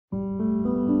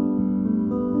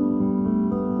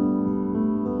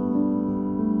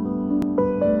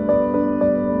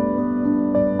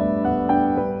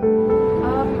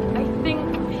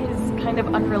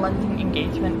unrelenting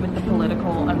engagement with the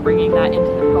political and bringing that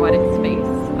into the poetic space,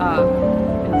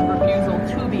 his refusal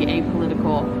to be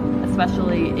apolitical,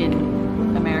 especially in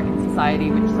American society,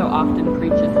 which so often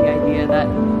preaches the idea that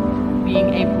being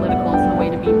apolitical is the way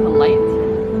to be polite.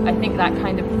 I think that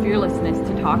kind of fearlessness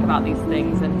to talk about these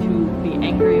things and to be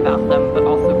angry about them, but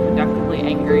also productively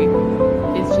angry,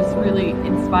 is just really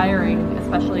inspiring,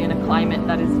 especially in a climate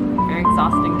that is very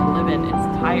exhausting to live in.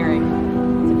 It's tiring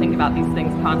to think about these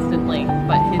things constantly,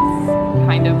 but his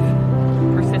kind of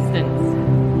persistence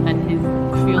and his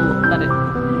feel that it's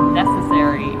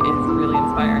necessary is really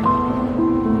inspiring.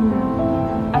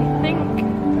 I think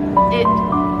it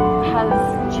has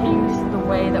changed the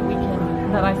way that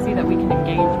I see that we can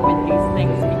engage with these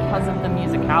things because of the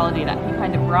musicality that he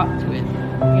kind of brought to it.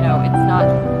 You know, it's not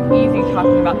easy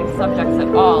talking about these subjects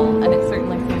at all, and it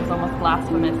certainly seems almost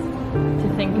blasphemous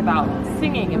to think about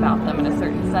singing about them in a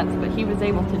certain sense, but he was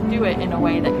able to do it in a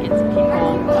way that gets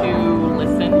people to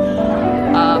listen,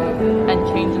 and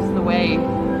changes the way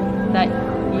that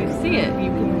you see it.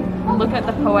 You can look at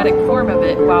the poetic form of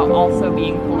it while also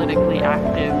being politically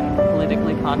active,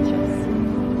 politically conscious.